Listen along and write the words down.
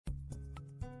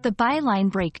The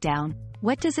Byline Breakdown.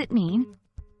 What does it mean?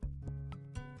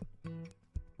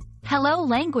 Hello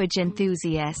language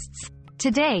enthusiasts.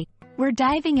 Today, we're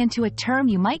diving into a term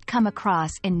you might come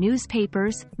across in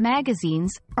newspapers,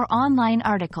 magazines, or online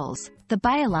articles, the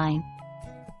byline.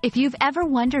 If you've ever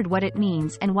wondered what it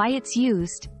means and why it's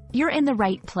used, you're in the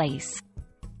right place.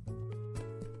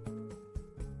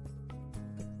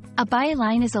 A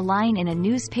byline is a line in a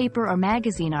newspaper or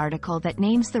magazine article that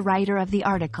names the writer of the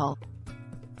article.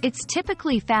 It's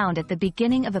typically found at the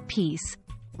beginning of a piece,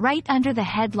 right under the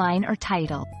headline or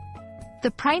title. The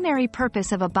primary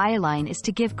purpose of a byline is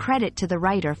to give credit to the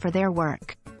writer for their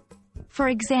work. For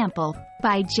example,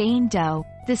 by Jane Doe,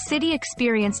 the city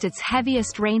experienced its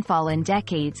heaviest rainfall in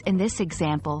decades. In this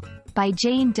example, by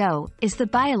Jane Doe is the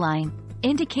byline,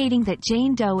 indicating that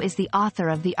Jane Doe is the author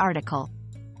of the article.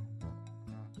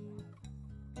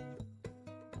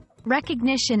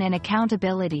 Recognition and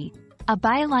accountability. A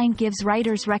byline gives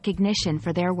writers recognition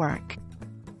for their work.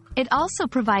 It also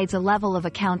provides a level of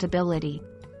accountability.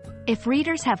 If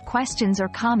readers have questions or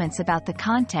comments about the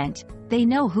content, they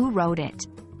know who wrote it.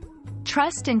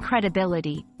 Trust and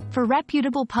credibility. For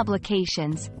reputable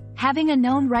publications, having a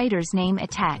known writer's name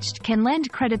attached can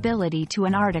lend credibility to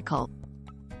an article.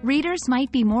 Readers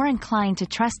might be more inclined to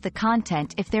trust the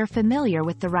content if they're familiar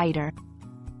with the writer.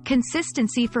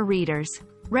 Consistency for readers.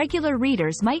 Regular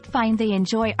readers might find they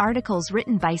enjoy articles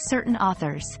written by certain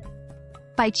authors.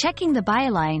 By checking the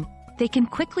byline, they can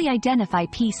quickly identify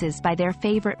pieces by their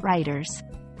favorite writers.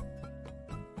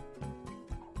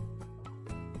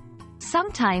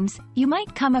 Sometimes, you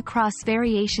might come across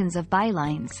variations of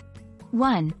bylines.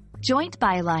 1. Joint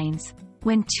bylines.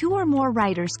 When two or more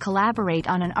writers collaborate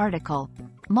on an article,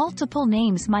 multiple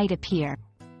names might appear.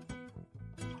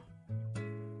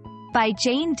 By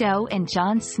Jane Doe and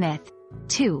John Smith.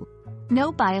 2.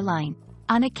 No byline.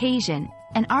 On occasion,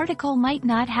 an article might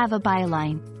not have a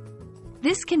byline.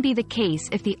 This can be the case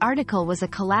if the article was a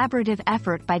collaborative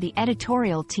effort by the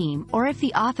editorial team or if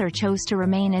the author chose to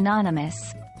remain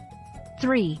anonymous.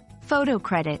 3. Photo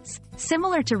credits.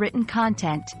 Similar to written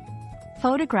content,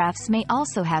 photographs may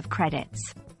also have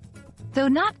credits. Though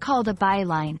not called a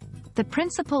byline, the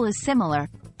principle is similar,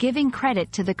 giving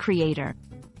credit to the creator.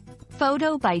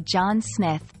 Photo by John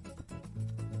Smith.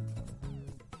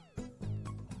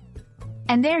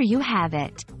 And there you have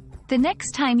it. The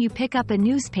next time you pick up a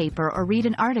newspaper or read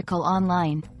an article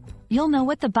online, you'll know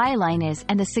what the byline is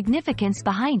and the significance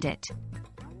behind it.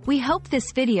 We hope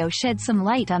this video shed some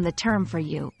light on the term for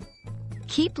you.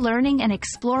 Keep learning and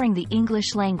exploring the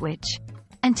English language.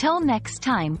 Until next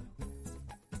time,